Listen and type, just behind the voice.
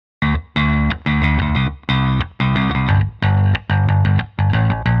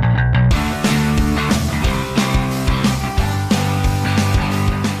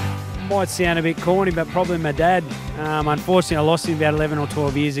might sound a bit corny, but probably my dad. Unfortunately, I lost him about 11 or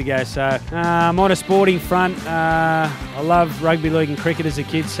 12 years ago. So on a sporting front, I loved rugby league and cricket as a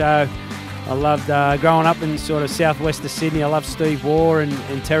kid. So I loved growing up in sort of southwest of Sydney. I loved Steve Waugh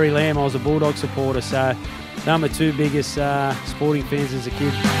and Terry Lamb. I was a Bulldog supporter. So they're my two biggest sporting fans as a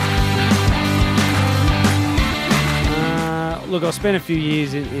kid. Look, I spent a few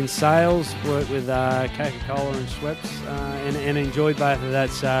years in sales, worked with Coca-Cola and Schweppes, and enjoyed both of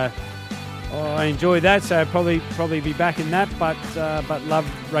that. So I enjoyed that. So probably be back in that, but love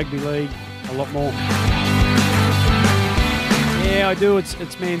rugby league a lot more. Yeah, I do.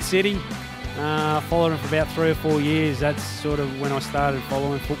 It's Man City. I followed them for about 3 or 4 years. That's sort of when I started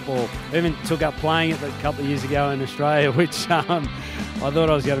following football. I even took up playing it a couple of years ago in Australia, which I thought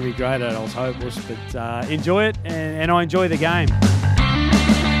I was going to be great at it. I was hopeless, but enjoy it, and I enjoy the game.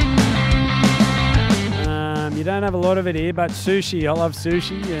 You don't have a lot of it here, but sushi. I love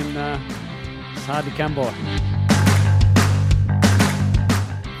sushi, and it's hard to come by.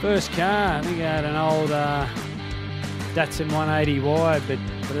 First car, I think I had an old Datsun 180Y, but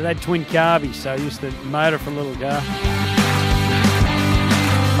it had twin carbies, so I used to motor for a little car.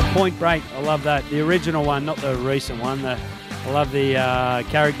 A Point Break, I love that. The original one, not the recent one. I love the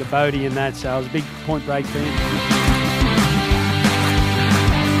character Bodie in that, so I was a big Point Break fan.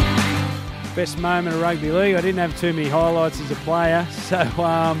 Best moment of rugby league, I didn't have too many highlights as a player, so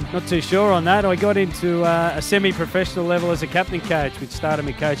not too sure on that. I got into a semi-professional level as a captain coach, which started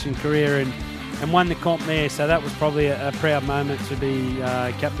my coaching career, and won the comp there, so that was probably a proud moment to be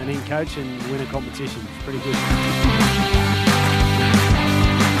captain and coach and win a competition. It's pretty good.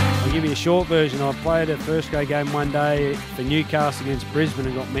 I'll give you a short version. I played a first grade game one day for Newcastle against Brisbane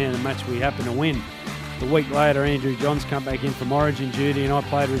and got man of the match. We happened to win. A week later, Andrew Johns come back in from Origin duty, and I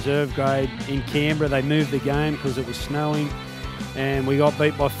played reserve grade in Canberra. They moved the game because it was snowing, and we got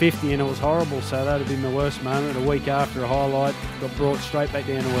beat by 50, and it was horrible. So that would have been the worst moment. A week after a highlight, got brought straight back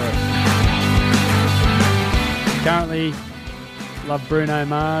down to earth. Currently, love Bruno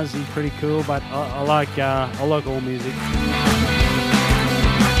Mars. He's pretty cool, but I like all music.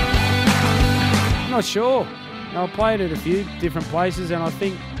 I'm not sure. I played at a few different places, and I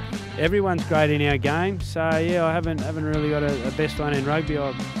think everyone's great in our game. So yeah, I haven't really got a best one in rugby.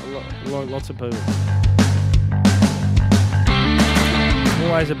 Lots of people.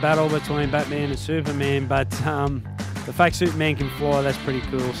 Always a battle between Batman and Superman, but the fact Superman can fly, that's pretty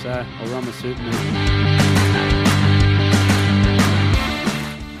cool. So I'll run with Superman.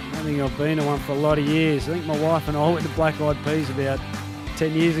 I think I've been to one for a lot of years. I think my wife and I went to Black Eyed Peas about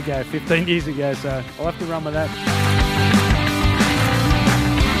 10 years ago, 15 years ago, so I'll have to run with that.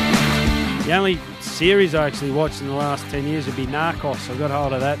 The only series I actually watched in the last 10 years would be Narcos. I got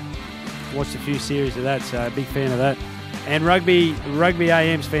hold of that, watched a few series of that, so a big fan of that. And Rugby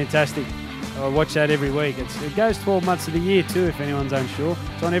AM's fantastic. I watch that every week. It goes 12 months of the year too, if anyone's unsure.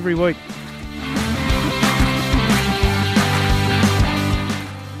 It's on every week.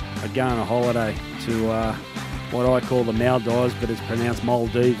 I'd go on a holiday to what I call the Maldives, but it's pronounced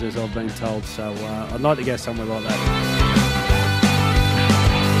Maldives as I've been told. So I'd like to go somewhere like that.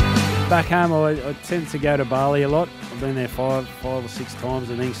 Back home, I tend to go to Bali a lot. I've been there five or six times,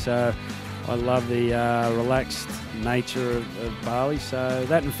 I think. So I love the relaxed nature of Bali. So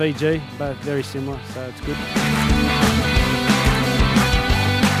that and Fiji, both very similar. So it's good.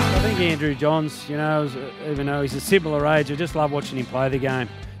 I think Andrew Johns, you know, even though he's a similar age, I just love watching him play the game.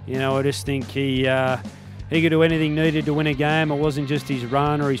 You know, I just think he could do anything needed to win a game. It wasn't just his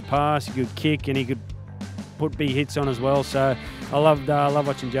run or his pass. He could kick and he could put big hits on as well. So I love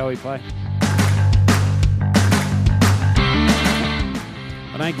watching Joey play.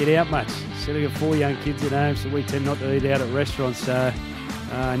 I don't get out much. So I've got 4 young kids at home, so we tend not to eat out at restaurants. So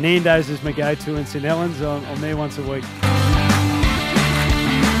Nando's is my go-to in St Helens. I'm there once a week.